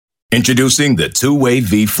Introducing the Two-Way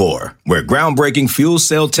V4, where groundbreaking fuel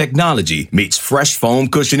cell technology meets fresh foam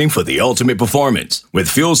cushioning for the ultimate performance. With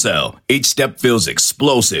Fuel Cell, each step feels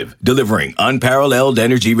explosive, delivering unparalleled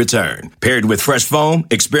energy return. Paired with fresh foam,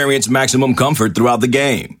 experience maximum comfort throughout the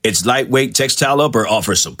game. Its lightweight textile upper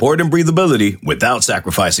offers support and breathability without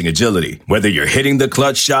sacrificing agility. Whether you're hitting the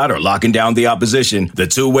clutch shot or locking down the opposition, the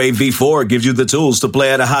Two-Way V4 gives you the tools to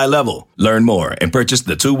play at a high level. Learn more and purchase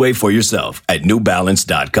the Two-Way for yourself at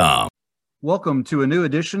newbalance.com. Welcome to a new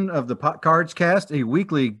edition of the Cards Cast, a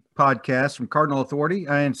weekly podcast from Cardinal Authority.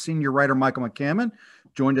 I am senior writer Michael McCammon,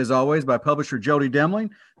 joined as always by publisher Jody Demling.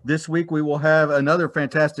 This week we will have another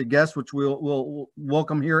fantastic guest, which we'll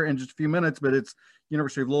welcome here in just a few minutes, but it's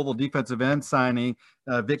University of Louisville defensive end signee.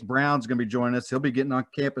 Vic Brown's going to be joining us. He'll be getting on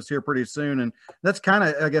campus here pretty soon. And that's kind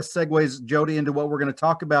of, I guess, segues, Jody, into what we're going to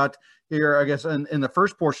talk about here, I guess, in the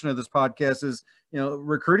first portion of this podcast is,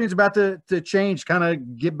 recruiting is about to change, kind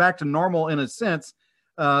of get back to normal in a sense.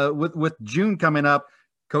 With June coming up,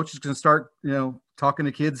 coaches can start, talking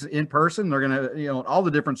to kids in person. They're going to, all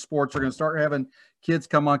the different sports are going to start having kids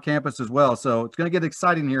come on campus as well. So it's going to get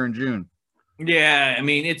exciting here in June. Yeah, I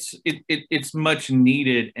mean, it's much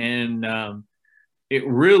needed, and it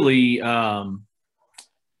really,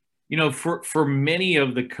 for many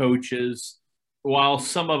of the coaches, while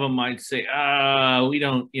some of them might say, we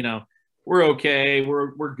don't, we're okay,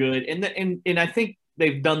 we're good, and I think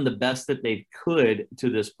they've done the best that they could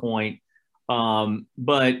to this point,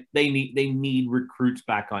 but they need recruits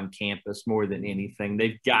back on campus more than anything.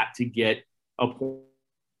 They've got to get a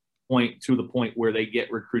point to the point where they get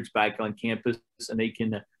recruits back on campus and they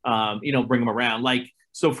can bring them around. Like,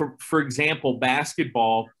 so for example,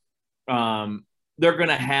 basketball, they're going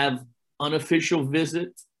to have unofficial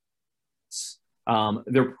visits.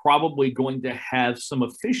 They're probably going to have some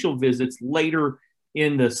official visits later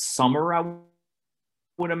in the summer, I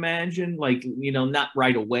would imagine, like, not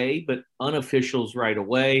right away, but unofficials right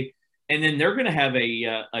away. And then they're going to have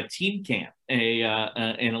a team camp,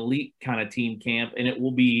 an elite kind of team camp, and it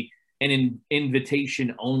will be an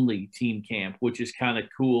invitation-only team camp, which is kind of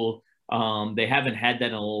cool. They haven't had that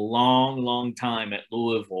in a long, long time at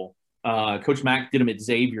Louisville. Coach Mack did them at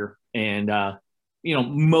Xavier, and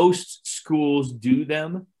most schools do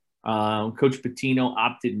them. Coach Pitino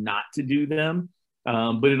opted not to do them,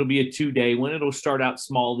 but it'll be a 2-day one. It'll start out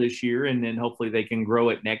small this year, and then hopefully they can grow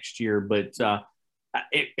it next year. But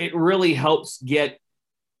it really helps get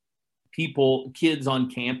kids on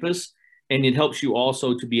campus. And it helps you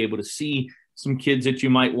also to be able to see some kids that you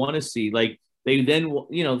might want to see. Like they then,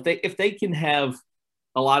 if they can have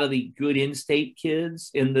a lot of the good in-state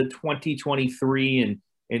kids in the 2023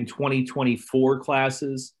 and 2024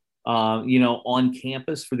 classes, on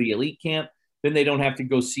campus for the elite camp, then they don't have to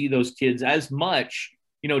go see those kids as much.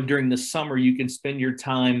 During the summer, you can spend your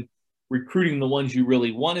time recruiting the ones you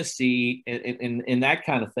really want to see and that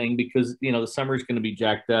kind of thing, because, the summer is going to be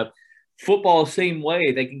jacked up. Football, same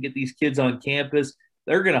way. They can get these kids on campus.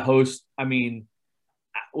 They're going to host. I mean,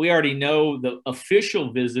 we already know the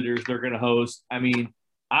official visitors they're going to host. I mean,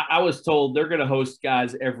 I was told they're going to host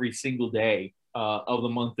guys every single day of the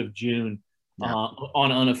month of June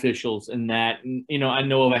on unofficials and that. And, I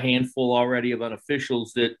know of a handful already of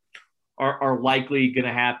unofficials that are likely going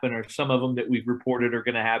to happen, or some of them that we've reported are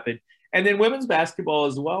going to happen. And then women's basketball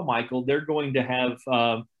as well, Michael. They're going to have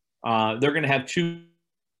 2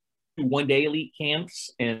 one-day elite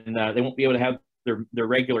camps, and they won't be able to have their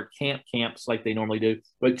regular camps like they normally do,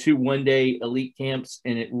 but 2 one-day elite camps.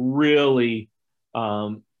 And it really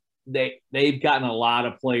they've gotten a lot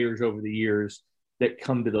of players over the years that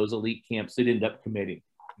come to those elite camps that end up committing.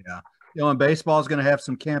 Yeah. And baseball is going to have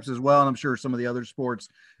some camps as well, and I'm sure some of the other sports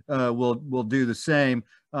will do the same.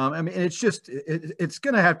 I mean, it's just it's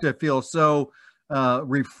going to have to feel so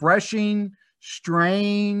refreshing,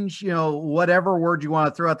 strange, whatever word you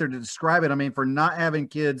want to throw out there to describe it. I mean, for not having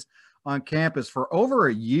kids on campus for over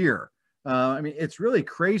a year. I mean, it's really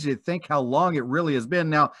crazy to think how long it really has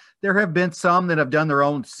been. Now, there have been some that have done their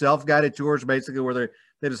own self-guided tours, basically, where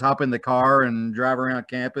they just hop in the car and drive around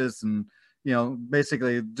campus. And,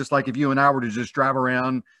 basically just like if you and I were to just drive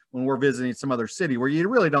around when we're visiting some other city, where you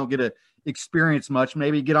really don't get to experience much,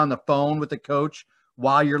 maybe get on the phone with the coach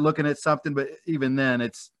while you're looking at something, but even then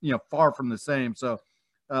it's, far from the same. So,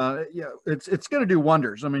 it's going to do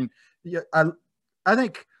wonders. I mean, I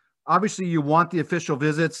think obviously you want the official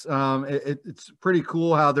visits. It's pretty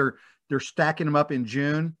cool how they're stacking them up in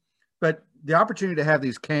June, but the opportunity to have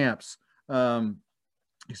these camps,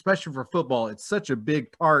 especially for football, it's such a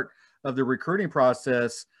big part of the recruiting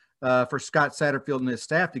process for Scott Satterfield and his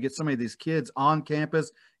staff to get some of these kids on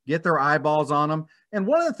campus, get their eyeballs on them. And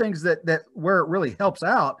one of the things that where it really helps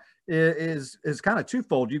out is kind of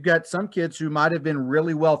twofold. You've got some kids who might have been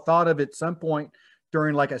really well thought of at some point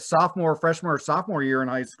during like a freshman or sophomore year in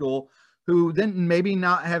high school, who then maybe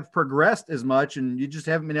not have progressed as much, and you just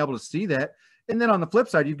haven't been able to see that. And then on the flip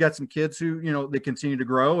side, you've got some kids who, they continue to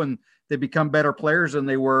grow and they become better players than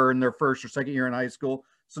they were in their first or second year in high school.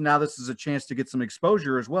 So now this is a chance to get some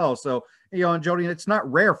exposure as well. So, and Jody, it's not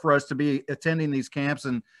rare for us to be attending these camps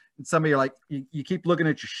and somebody like, you keep looking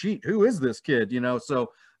at your sheet. Who is this kid?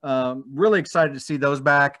 So really excited to see those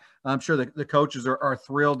back. I'm sure the coaches are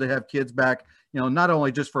thrilled to have kids back, not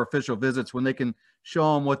only just for official visits, when they can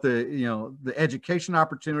show them what the education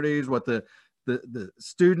opportunities, what the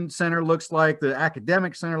student center looks like, the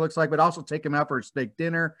academic center looks like, but also take them out for a steak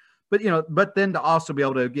dinner. But then to also be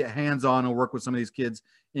able to get hands-on and work with some of these kids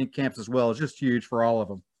in camps as well is just huge for all of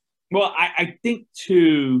them. Well, I think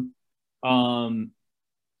too, one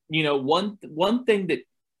thing that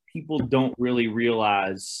people don't really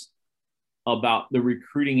realize about the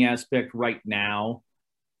recruiting aspect right now,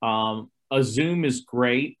 a Zoom is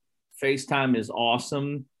great. FaceTime is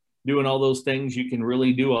awesome. Doing all those things, you can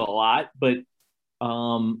really do a lot. But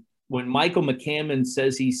when Michael McCammon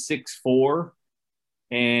says he's 6'4",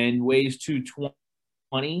 and weighs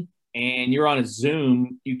 220, and you're on a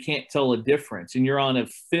Zoom, you can't tell a difference. And you're on a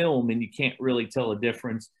film, and you can't really tell a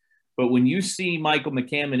difference. But when you see Michael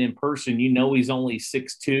McCammon in person, he's only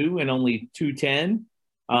 6'2" and only 210,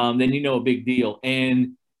 then a big deal.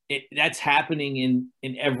 And that's happening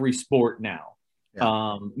in every sport now.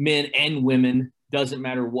 Yeah. Men and women, doesn't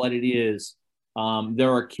matter what it is.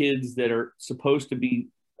 There are kids that are supposed to be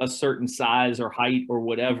a certain size or height or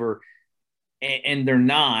whatever, and they're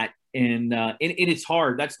not. And it's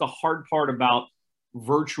hard. That's the hard part about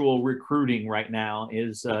virtual recruiting right now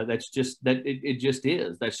is that's just that it just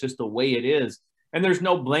is. That's just the way it is. And there's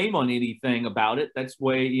no blame on anything about it. That's the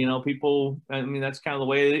way, people, that's kind of the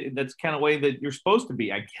way that you're supposed to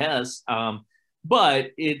be, I guess.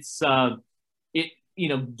 But it's,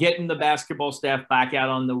 getting the basketball staff back out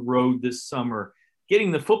on the road this summer,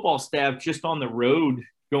 getting the football staff just on the road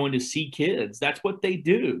going to see kids. That's what they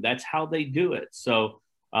do. That's how they do it. So,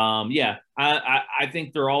 I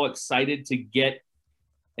think they're all excited to get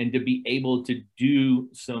and to be able to do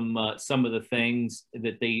some of the things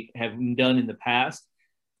that they have done in the past.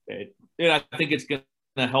 And I think it's going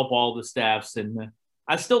to help all the staffs. And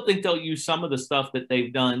I still think they'll use some of the stuff that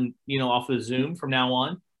they've done, off of Zoom from now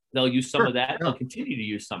on. They'll use some of that. Yeah. They'll continue to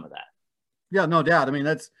use some of that. Yeah, no doubt.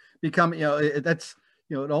 That's become, it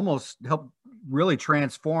almost helped really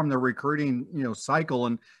transform the recruiting, cycle.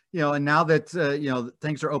 And, and now that,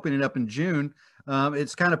 things are opening up in June,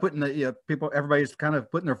 it's kind of putting everybody's kind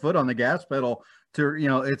of putting their foot on the gas pedal to,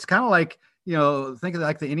 it's kind of like, think of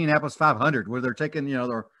like the Indianapolis 500 where they're taking,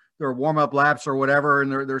 their warm up laps or whatever,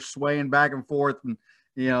 and they're swaying back and forth and,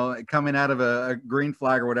 coming out of a green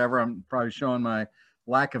flag or whatever. I'm probably showing my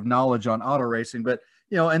lack of knowledge on auto racing, but,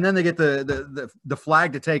 and then they get the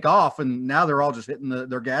flag to take off, and now they're all just hitting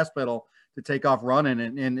their gas pedal to take off running.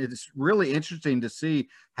 And it's really interesting to see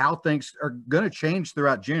how things are going to change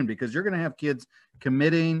throughout June, because you're going to have kids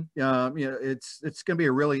committing. It's going to be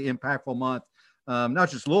a really impactful month, not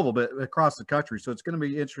just Louisville, but across the country. So it's going to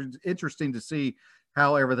be interesting to see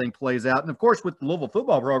how everything plays out. And of course, with the Louisville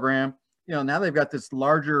football program, now they've got this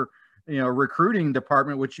larger, recruiting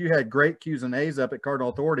department, which you had great Q's and A's up at Cardinal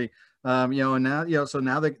Authority. And now, so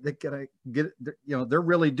now they gotta get, they're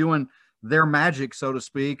really doing their magic, so to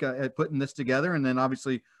speak, at putting this together. And then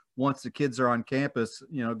obviously once the kids are on campus,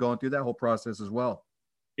 going through that whole process as well.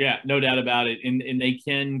 Yeah, no doubt about it. And they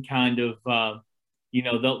can kind of,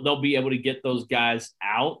 they'll be able to get those guys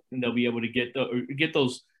out, and they'll be able to get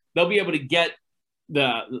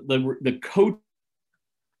the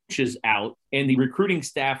coaches out, and the recruiting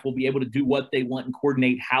staff will be able to do what they want and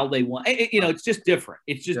coordinate how they want. It's just different.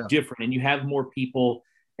 It's just different. And you have more people.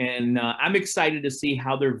 And I'm excited to see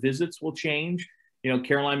how their visits will change.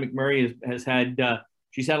 Caroline McMurray has had,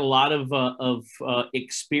 she's had a lot of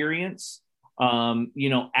experience,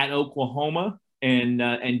 at Oklahoma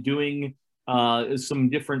and doing some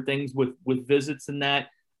different things with visits and that.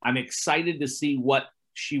 I'm excited to see what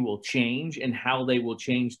she will change and how they will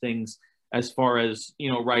change things as far as,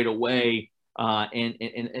 right away, and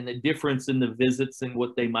the difference in the visits and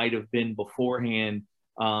what they might have been beforehand.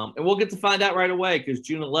 And we'll get to find out right away, because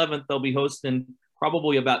June 11th, they'll be hosting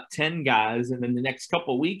probably about 10 guys. And then the next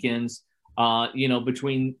couple of weekends,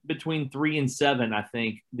 between 3 and 7, I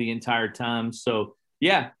think, the entire time. So,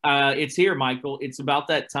 it's here, Michael. It's about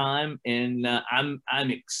that time. And I'm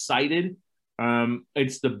excited.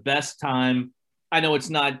 It's the best time. I know it's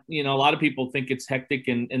not, a lot of people think it's hectic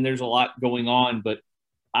and there's a lot going on, but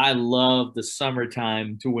I love the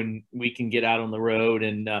summertime to when we can get out on the road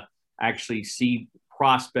and actually see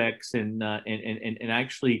prospects and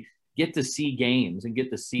actually get to see games and get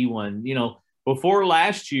to see one. Before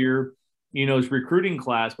last year, his recruiting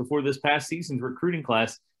class, before this past season's recruiting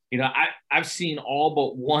class, I've seen all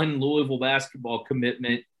but one Louisville basketball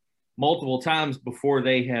commitment multiple times before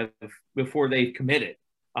they've committed,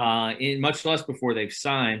 much less before they've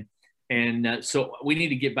signed. And so we need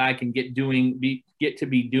to get back and get to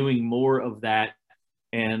be doing more of that.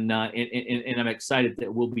 And I'm excited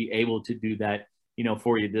that we'll be able to do that,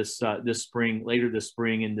 for you this spring, later this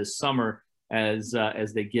spring and this summer, as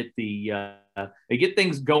they get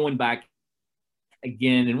things going back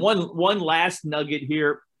again. And one last nugget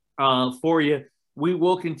here for you. We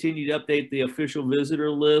will continue to update the official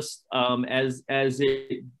visitor list as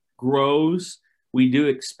it grows. We do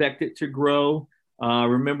expect it to grow.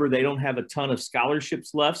 Remember, they don't have a ton of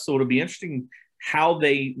scholarships left, so it'll be interesting how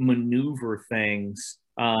they maneuver things.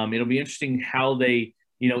 It'll be interesting how they,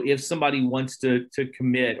 if somebody wants to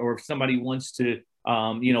commit, or if somebody wants to,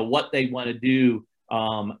 what they want to do.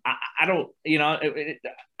 I don't,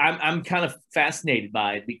 I'm kind of fascinated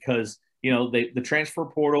by it because, the transfer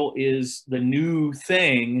portal is the new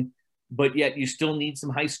thing, but yet you still need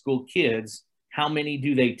some high school kids. How many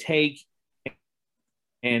do they take?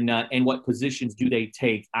 And what positions do they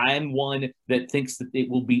take? I'm one that thinks that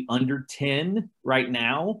it will be under 10 right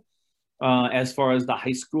now, as far as the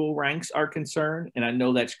high school ranks are concerned. And I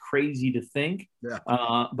know that's crazy to think,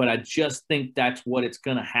 but I just think that's what it's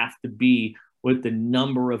going to have to be with the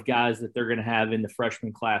number of guys that they're going to have in the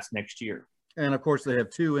freshman class next year. And of course, they have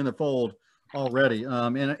 2 in the fold already.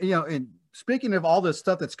 And speaking of all this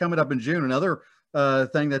stuff that's coming up in June, another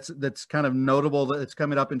thing that's kind of notable that's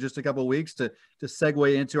coming up in just a couple of weeks to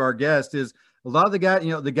segue into our guest is a lot of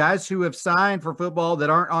the guys who have signed for football that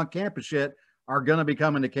aren't on campus yet are going to be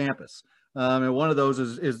coming to campus. And one of those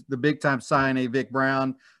is the big time signing, Vic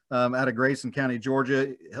Brown, out of Grayson County,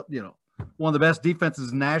 Georgia. One of the best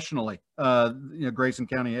defenses nationally. Grayson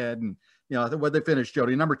County had, and I think what they finished,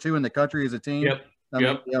 Jody, number 2 in the country as a team.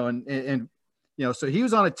 Yep. So he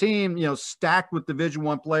was on a team, stacked with Division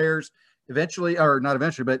I players. Eventually, or not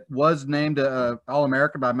eventually, but was named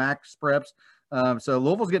All-American by Max Preps. So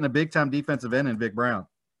Louisville's getting a big-time defensive end in Vic Brown.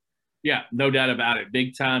 Yeah, no doubt about it.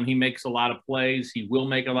 Big time. He makes a lot of plays. He will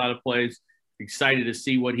make a lot of plays. Excited to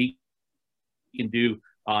see what he can do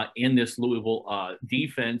in this Louisville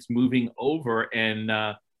defense moving over. And,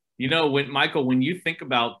 when you think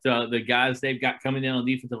about the guys they've got coming in on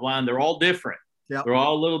the defensive line, they're all different. Yep. They're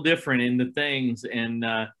all a little different in the things. And,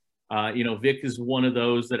 Vic is one of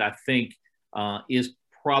those that I think is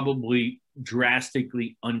probably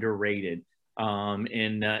drastically underrated.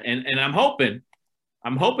 And I'm hoping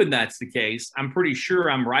that's the case. I'm pretty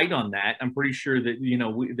sure I'm right on that. I'm pretty sure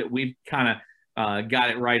that we've kind of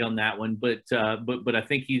got it right on that one. But I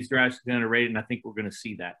think he's drastically underrated, and I think we're going to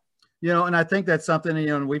see that. And I think that's something,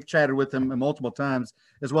 and we've chatted with him multiple times,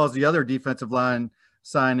 as well as the other defensive line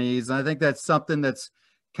signees. And I think that's something that's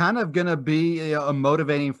kind of going to be a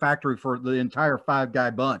motivating factor for the entire 5-guy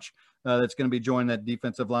bunch that's going to be joining that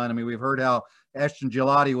defensive line. I mean, we've heard how Ashton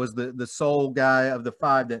Gelati was the sole guy of the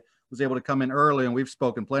 5 that was able to come in early, and we've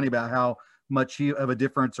spoken plenty about how much of a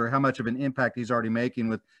difference or how much of an impact he's already making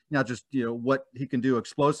with not just what he can do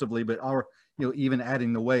explosively, but even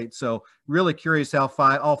adding the weight. So really curious how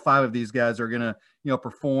all 5 of these guys are going to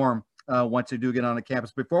perform once they do get on the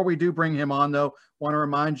campus. Before we do bring him on, though, want to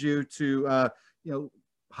remind you to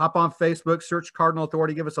hop on Facebook, search Cardinal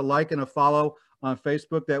Authority, give us a like and a follow on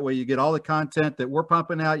Facebook. That way you get all the content that we're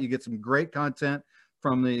pumping out. You get some great content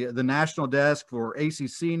from the national desk for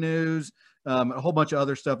ACC news, a whole bunch of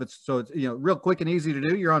other stuff. It's real quick and easy to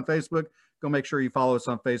do. You're on Facebook. Go make sure you follow us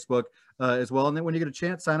on Facebook as well. And then when you get a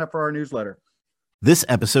chance, sign up for our newsletter. This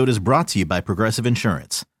episode is brought to you by Progressive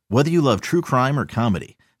Insurance. Whether you love true crime or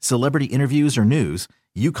comedy, celebrity interviews or news,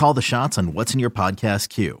 you call the shots on what's in your podcast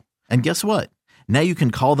queue. And guess what? Now you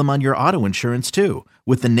can call them on your auto insurance too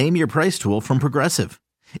with the Name Your Price tool from Progressive.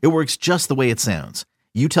 It works just the way it sounds.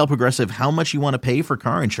 You tell Progressive how much you want to pay for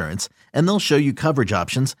car insurance, and they'll show you coverage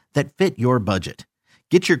options that fit your budget.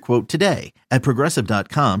 Get your quote today at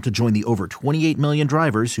Progressive.com to join the over 28 million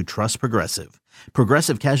drivers who trust Progressive.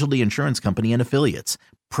 Progressive Casualty Insurance Company and Affiliates.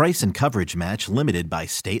 Price and coverage match limited by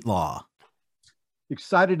state law.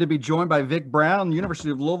 Excited to be joined by Vic Brown, University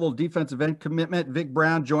of Louisville defensive end commitment. Vic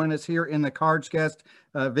Brown joining us here in the Cardscast.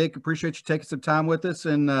 Vic, appreciate you taking some time with us,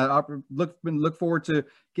 and look forward to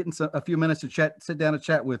getting a few minutes to sit down and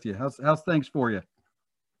chat with you. How's things for you?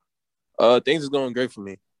 Things is going great for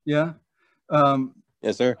me. Yeah.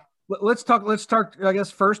 Yes, sir. Let's talk. Let's talk. I guess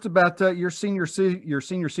first about your senior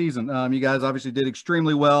season. You guys obviously did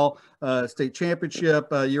extremely well. State championship.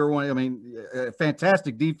 You were one. I mean,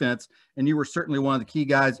 fantastic defense, and you were certainly one of the key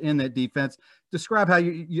guys in that defense. Describe how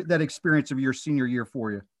that experience of your senior year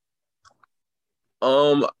for you.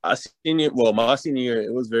 My senior year,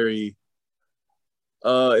 it was very.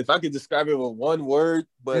 If I could describe it with one word,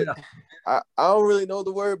 but yeah. I don't really know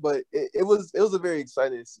the word, but it was a very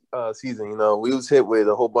exciting season. You know, we was hit with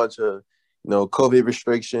a whole bunch of, COVID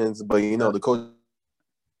restrictions, but the coaching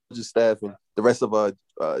staff and the rest of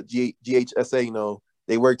GHSA,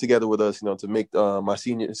 they worked together with us, to make my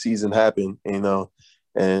senior season happen. And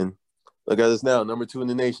look at us now, number 2 in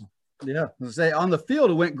the nation. Yeah, say on the field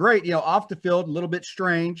it went great. Off the field a little bit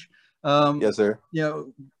strange. Yes, sir.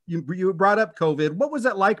 You brought up COVID. What was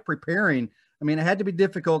that like preparing? I mean, it had to be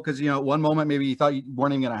difficult because, at one moment maybe you thought you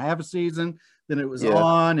weren't even going to have a season. Then it was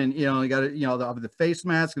on and, you got the face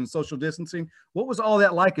mask and social distancing. What was all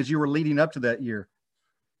that like as you were leading up to that year?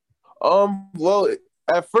 Well,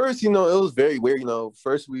 at first, it was very weird.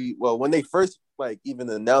 When they first even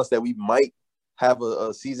announced that we might have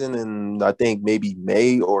a season in, I think maybe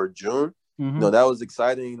May or June, that was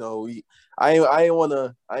exciting. I didn't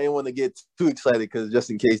want to get too excited because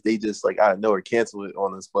just in case they just I know or cancel it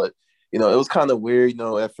on us, but it was kind of weird.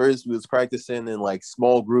 At first we was practicing in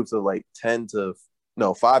small groups of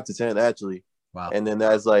 5 to 10 actually. Wow. And then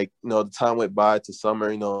as the time went by to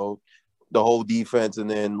summer, the whole defense, and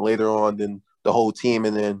then later on, then the whole team,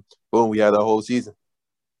 and then boom, we had a whole season.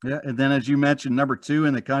 Yeah, and then as you mentioned, number 2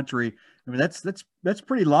 in the country. I mean, that's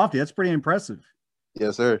pretty lofty. That's pretty impressive.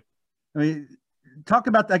 Yes, sir. I mean, talk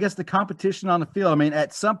about, I guess, the competition on the field. I mean,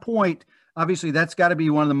 at some point, obviously, that's got to be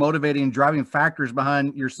one of the motivating and driving factors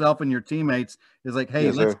behind yourself and your teammates. Is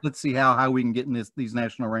hey, yes, let's see how we can get in these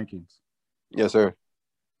national rankings. Yes, sir.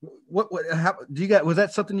 How do you guys? Was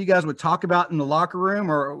that something you guys would talk about in the locker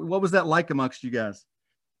room, or what was that like amongst you guys?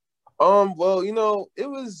 Well, it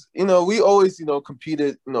was, we always,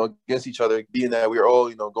 competed, against each other, being that we were all,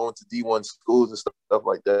 going to D1 schools and stuff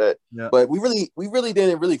like that. Yeah. But we really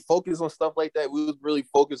didn't really focus on stuff like that. We was really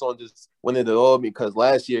focused on just winning it all because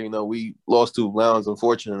last year, we lost to Lowndes,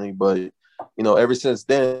 unfortunately. But, ever since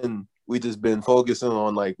then, we just been focusing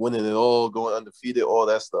on winning it all, going undefeated, all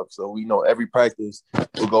that stuff. So we know every practice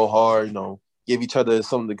we'll go hard, give each other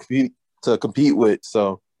something to compete with.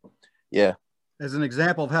 So, yeah. As an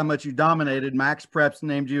example of how much you dominated, Max Preps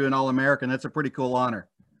named you an All-American. That's a pretty cool honor.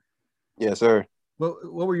 Yes, sir. What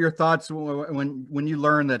were your thoughts when you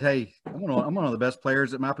learned that, hey, I'm one of the best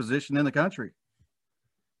players at my position in the country?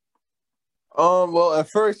 Well, at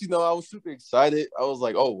first, I was super excited. I was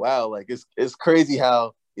like, oh, wow. It's crazy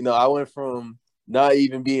how, I went from not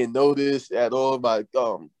even being noticed at all by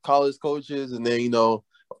college coaches. And then, of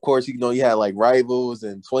course, you had rivals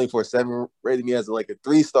and 24/7 rated me as a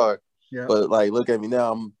 3-star. Yeah. But look at me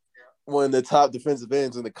now. I'm one of the top defensive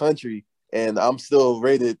ends in the country, and I'm still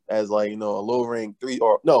rated as a low-ranked 3,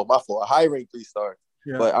 or no, my fault, a high-ranked 3-star.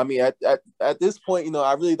 Yeah. But I mean, at this point,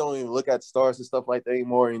 I really don't even look at stars and stuff like that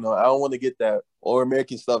anymore. I don't want to get that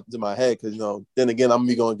All-American stuff into my head because then again, I'm gonna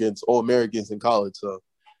be going against All-Americans in college. So,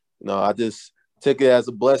 I just took it as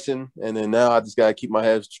a blessing, and then now I just gotta keep my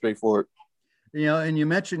head straight forward. And you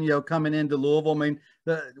mentioned, coming into Louisville. I mean,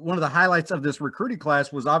 one of the highlights of this recruiting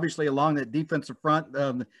class was obviously along that defensive front.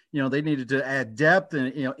 They needed to add depth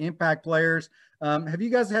and, impact players. Have you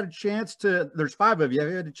guys had a chance to – there's 5 of you. Have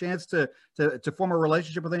you had a chance to form a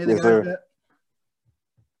relationship with any of the guys yet?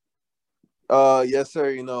 Yes,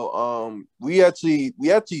 sir. We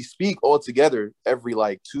actually speak all together every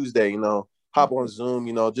Tuesday, hop on Zoom,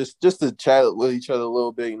 just to chat with each other a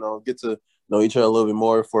little bit, get to know each other a little bit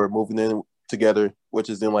more for moving in together, which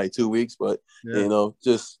is in 2 weeks, but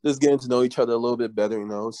just getting to know each other a little bit better,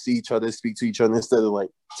 see each other, speak to each other instead of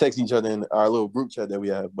texting each other in our little group chat that we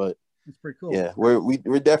have. But it's pretty cool. Yeah,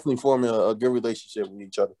 we're definitely forming a good relationship with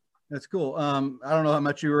each other. That's cool. I don't know how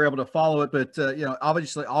much you were able to follow it, but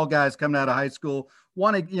obviously all guys coming out of high school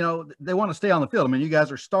they want to stay on the field. I mean, you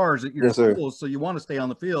guys are stars at your schools, so you want to stay on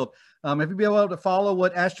the field. Have you been able to follow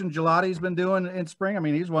what Ashton Gelati's been doing in spring? I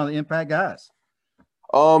mean, he's one of the impact guys.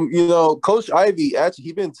 Coach Ivy, actually,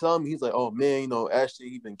 he been telling me, he's like, oh man, Ashton,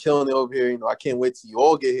 he's been killing it over here. I can't wait till you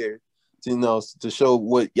all get here to show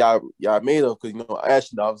what y'all made of. Because,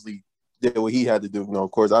 Ashton obviously did what he had to do.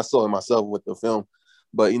 Of course, I saw it myself with the film.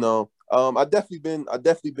 But, I definitely been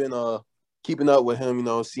keeping up with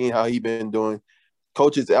him, seeing how he been doing.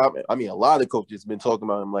 Coaches, I mean, a lot of coaches been talking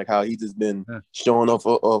about him, how he just been showing off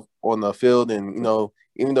on the field. And,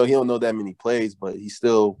 even though he don't know that many plays, but he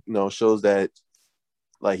still, shows that,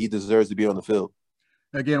 he deserves to be on the field.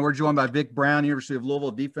 Again, we're joined by Vic Brown, University of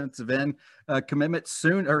Louisville defensive end commitment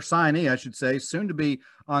soon, or signee, I should say, soon to be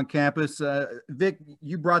on campus. Vic,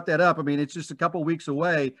 you brought that up. I mean, it's just a couple of weeks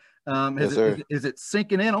away. Yes, sir. Is it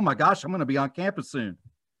sinking in? Oh my gosh, I'm going to be on campus soon.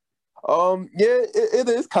 Yeah, it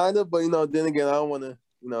is kind of, but then again, I don't want to,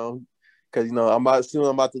 because I'm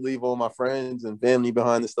about to leave all my friends and family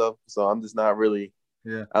behind and stuff. So I'm just not really.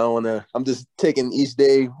 Yeah. I don't want to. I'm just taking each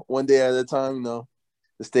day, one day at a time.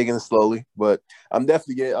 Just taking it slowly. But I'm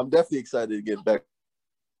definitely excited to get back.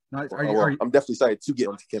 Nice. I'm definitely excited to get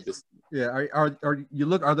onto campus. Yeah.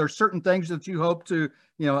 Are there certain things that you hope to,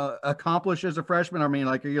 accomplish as a freshman? I mean,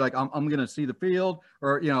 like, are you like, I'm going to see the field,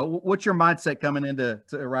 or, what's your mindset coming into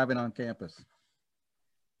arriving on campus?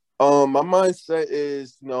 My mindset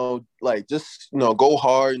is, just, go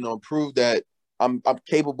hard, prove that I'm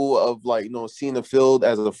capable of, seeing the field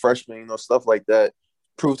as a freshman, stuff like that.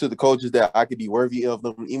 Prove to the coaches that I could be worthy of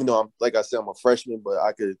them, even though I'm a freshman, but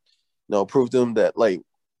I could, prove to them that,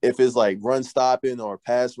 if it's run stopping or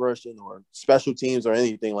pass rushing or special teams or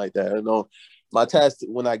anything like that, my task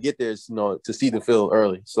when I get there is, to see the field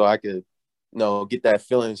early so I could, get that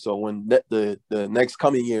feeling. So when the next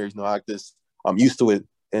coming years, I'm used to it.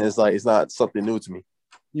 And it's not something new to me.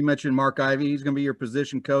 You mentioned Mark Ivey. He's going to be your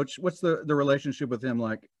position coach. What's the relationship with him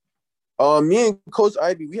like? Me and Coach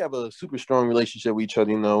Ivey, we have a super strong relationship with each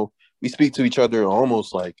other. We speak to each other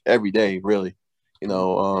almost every day, really.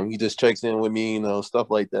 He just checks in with me, stuff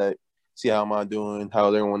like that. See how am I doing, how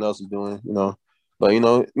everyone else is doing, But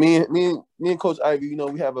me and Coach Ivey,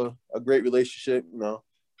 we have a great relationship.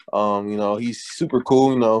 He's super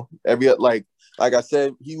cool. Like I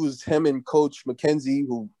said, him and Coach McKenzie,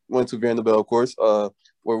 who went to Vanderbilt, of course, were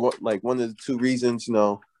one of the two reasons,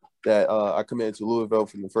 that I committed to Louisville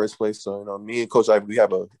from the first place. So, me and Coach Ivey, we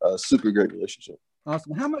have a super great relationship.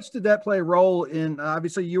 Awesome. How much did that play a role in?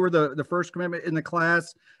 Obviously, you were the first commitment in the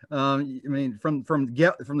class. I mean, from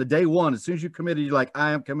the day one, as soon as you committed, you're like,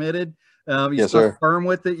 I am committed. You yes, stuck sir. firm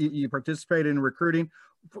with it. You participated in recruiting.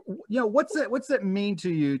 What's that mean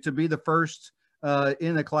to you to be the first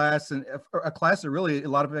in the class, and a class that really a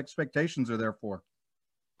lot of expectations are there for?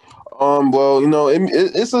 Well,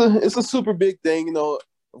 it's a super big thing.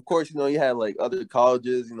 Of course, you had other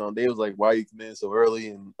colleges, they was like, why are you committing so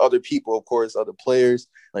early? And other people, of course, other players,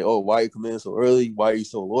 oh, why are you committing so early? Why are you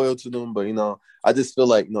so loyal to them? But, I just feel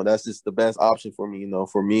like, that's just the best option for me,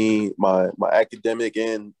 for me, my academic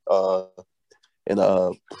and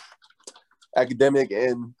academic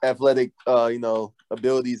and athletic,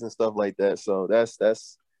 abilities and stuff like that. So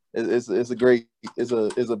it's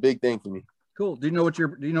a big thing for me. Cool. Do you know what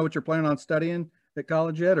you're planning on studying at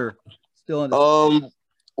college yet, or still in?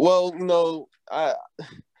 Well, I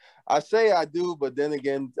say I do, but then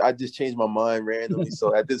again, I just changed my mind randomly.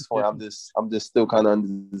 So at this point, I'm just still kind of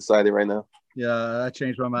undecided right now. Yeah, I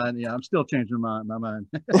changed my mind. Yeah, I'm still changing my mind.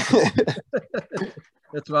 That's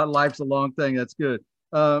why life's a long thing. That's good.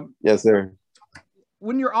 Yes, sir.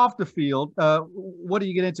 When you're off the field, what do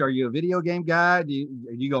you get into? Are you a video game guy? Do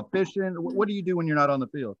you go fishing? What do you do when you're not on the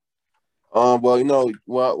field? Well, I'm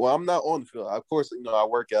not on the field. Of course, I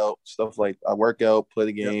work out, I work out, play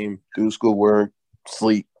the game, do schoolwork,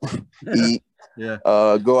 sleep, eat, yeah,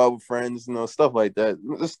 go out with friends, stuff like that.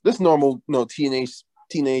 This normal, teenage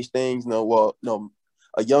things, a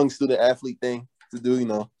young student athlete thing to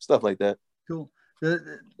do, stuff like that. Cool.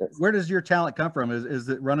 Where does your talent come from? Is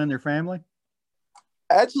it running your family?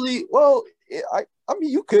 Actually, well, I mean,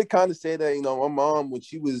 you could kind of say that, my mom, when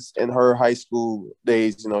she was in her high school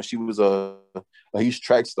days, she was a huge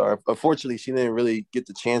track star. Unfortunately, she didn't really get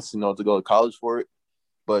the chance, to go to college for it.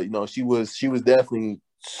 But, she was definitely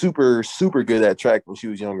super, super good at track when she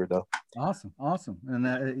was younger, though. Awesome. And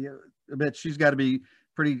I bet she's got to be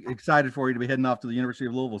pretty excited for you to be heading off to the University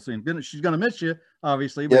of Louisville soon. She's going to miss you,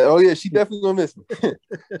 obviously. But, yeah, oh yeah, she definitely going to miss me.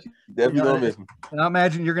 Definitely going to miss me. And I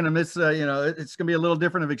imagine you're going to miss, it's going to be a little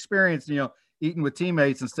different of experience, eating with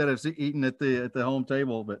teammates instead of eating at the home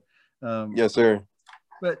table. But yes, sir.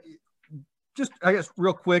 But just, I guess,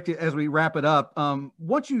 real quick as we wrap it up,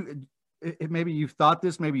 once maybe you've thought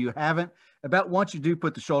this, maybe you haven't, about once you do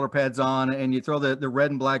put the shoulder pads on and you throw the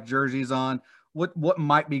red and black jerseys on, what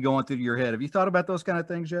might be going through your head? Have you thought about those kind of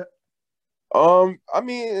things yet? I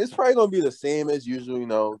mean, it's probably gonna be the same as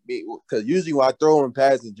usual, because usually when I throw in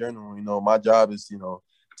pads in general, my job is,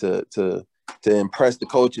 to impress the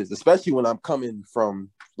coaches, especially when I'm coming from,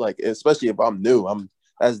 especially if I'm new.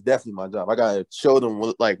 That's definitely my job. I gotta show them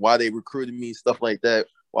why they recruited me, stuff like that.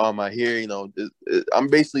 Why am I here? I'm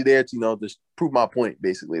basically there to, just prove my point.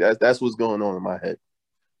 Basically, that's what's going on in my head.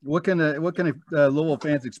 What can Louisville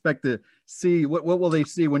fans expect to see? What will they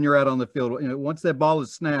see when you're out on the field? Once that ball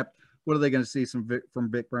is snapped, what are they going to see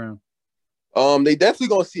from Vic Brown? They definitely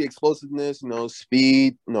gonna see explosiveness,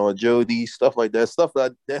 speed, agility, stuff like that. Stuff that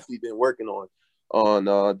I've definitely been working on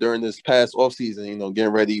during this past offseason,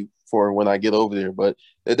 getting ready for when I get over there. But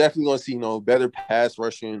they're definitely gonna see, better pass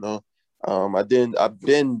rushing. I've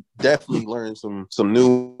been definitely learning some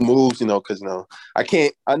new moves, because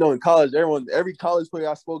I know in college, every college player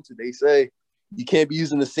I spoke to, they say you can't be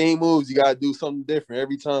using the same moves. You gotta do something different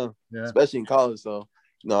every time, especially in college. So,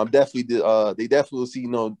 I'm definitely they definitely will see,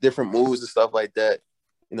 different moves and stuff like that.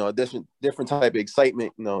 A different type of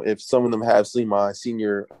excitement, if some of them have seen my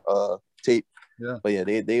senior tape. Yeah. But yeah,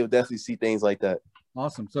 they will definitely see things like that.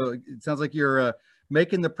 Awesome. So it sounds like you're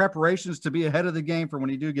making the preparations to be ahead of the game for when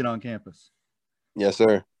you do get on campus. Yes,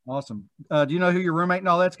 sir. Awesome. Do you know who your roommate and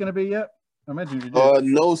all that's going to be yet? I imagine you do.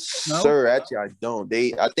 No, sir. Actually, I don't.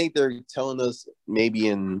 I think they're telling us maybe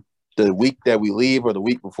in the week that we leave or the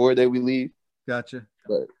week before that we leave. Gotcha.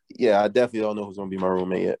 But yeah, I definitely don't know who's going to be my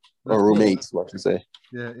roommate yet. Or roommates, I should say.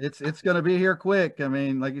 Yeah, it's going to be here quick. I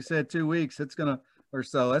mean, like you said, 2 weeks. That's going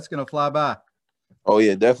to fly by. Oh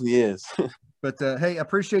yeah, it definitely is. But hey,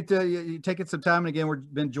 appreciate you taking some time. And again,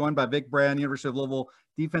 we've been joined by Vic Brown, University of Louisville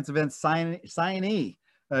defensive end signee.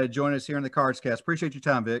 Join us here in the CardsCast. Appreciate your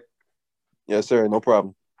time, Vic. Yes, sir. No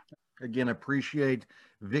problem. Again, appreciate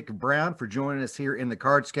Vic Brown for joining us here in the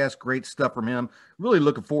CardsCast. Great stuff from him. Really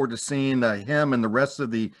looking forward to seeing him and the rest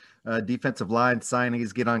of the defensive line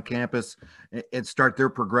signees get on campus and start their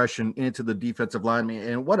progression into the defensive line.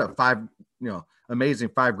 And what a amazing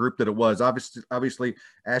 5 group that it was. Obviously,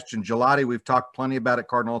 Ashton Gelati, we've talked plenty about it.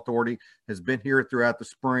 Cardinal Authority has been here throughout the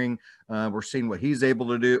spring. We're seeing what he's able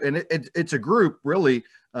to do. And it's a group really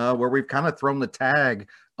where we've kind of thrown the tag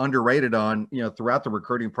underrated on, throughout the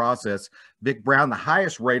recruiting process. Vic Brown, the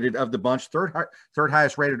highest rated of the bunch, third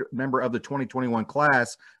highest rated member of the 2021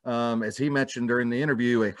 class. As he mentioned during the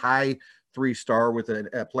interview, a high 3-star with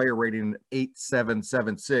a player rating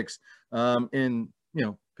 8.776. And,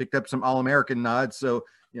 picked up some All-American nods. So,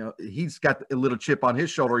 he's got a little chip on his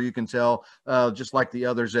shoulder, you can tell, just like the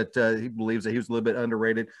others that he believes that he was a little bit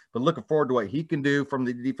underrated. But looking forward to what he can do from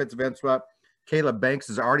the defensive end spot. Caleb Banks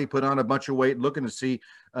has already put on a bunch of weight, looking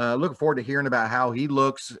forward to hearing about how he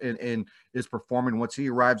looks and is performing once he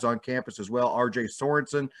arrives on campus as well. RJ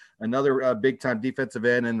Sorensen, another big-time defensive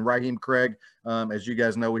end, and Raheem Craig, as you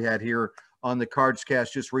guys know, we had here on the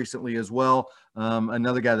CardsCast just recently as well.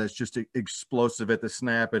 Another guy that's just explosive at the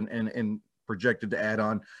snap and projected to add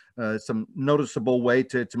on some noticeable way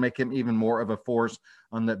to make him even more of a force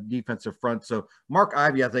on the defensive front. So Mark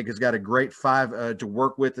Ivey, I think, has got a great 5 to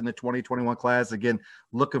work with in the 2021 class. Again,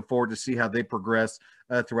 looking forward to see how they progress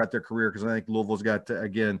throughout their career, because I think Louisville's got,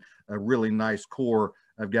 again, a really nice core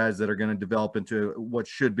of guys that are going to develop into what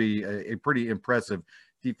should be a pretty impressive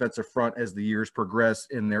defensive front as the years progress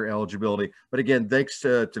in their eligibility. But again, thanks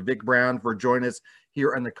to Vic Brown for joining us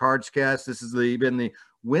here on the CardsCast. This has been the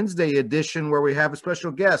Wednesday edition where we have a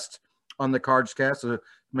special guest on the CardsCast. So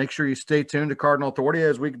make sure you stay tuned to Cardinal Authority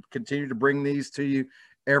as we continue to bring these to you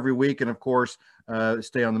every week. And of course,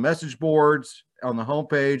 stay on the message boards, on the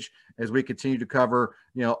homepage, as we continue to cover,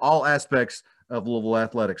 all aspects of Louisville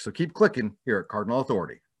athletics. So keep clicking here at Cardinal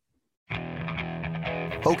Authority.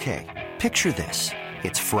 Okay, picture this.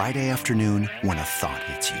 It's Friday afternoon when a thought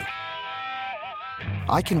hits you.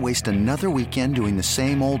 I can waste another weekend doing the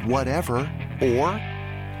same old whatever, or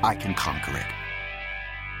I can conquer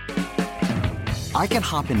it. I can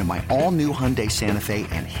hop into my all-new Hyundai Santa Fe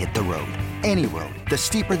and hit the road. Any road. The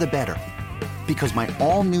steeper, the better. Because my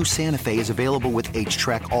all-new Santa Fe is available with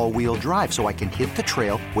H-Track all-wheel drive, so I can hit the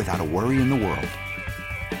trail without a worry in the world.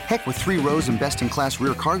 Heck, with 3 rows and best-in-class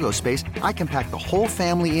rear cargo space, I can pack the whole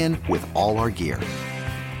family in with all our gear.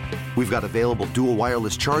 We've got available dual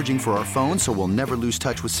wireless charging for our phones, so we'll never lose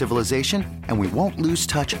touch with civilization, and we won't lose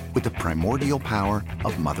touch with the primordial power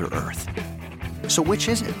of Mother Earth. So which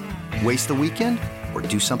is it? Waste the weekend or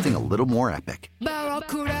do something a little more epic?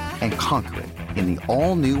 And conquer it in the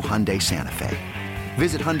all-new Hyundai Santa Fe.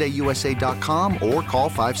 Visit HyundaiUSA.com or call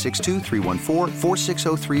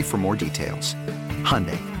 562-314-4603 for more details.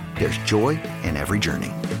 Hyundai, there's joy in every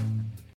journey.